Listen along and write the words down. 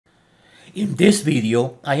In this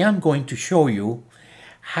video, I am going to show you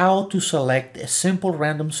how to select a simple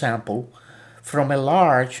random sample from a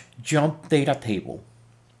large JMP data table.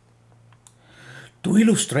 To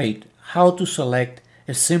illustrate how to select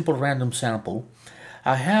a simple random sample,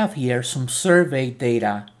 I have here some survey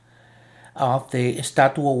data of the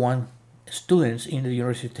STAT 201 students in the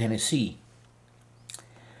University of Tennessee.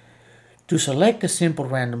 To select a simple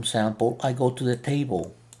random sample, I go to the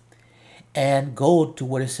table and go to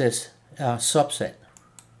where it says subset.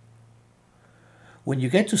 When you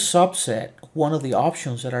get to subset, one of the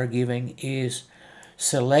options that are given is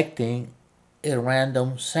selecting a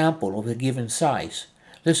random sample of a given size.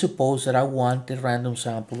 Let's suppose that I want a random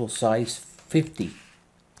sample of size 50.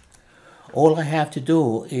 All I have to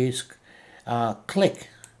do is click,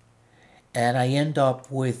 and I end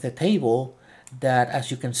up with a table that,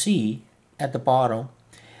 as you can see at the bottom,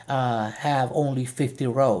 have only 50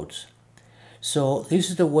 rows. So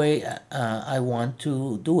this is the way I want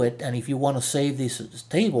to do it, and if you want to save this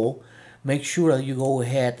table, make sure that you go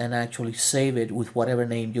ahead and actually save it with whatever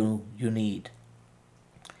name you need.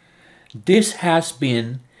 This has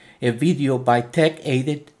been a video by Tech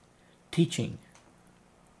Aided Teaching.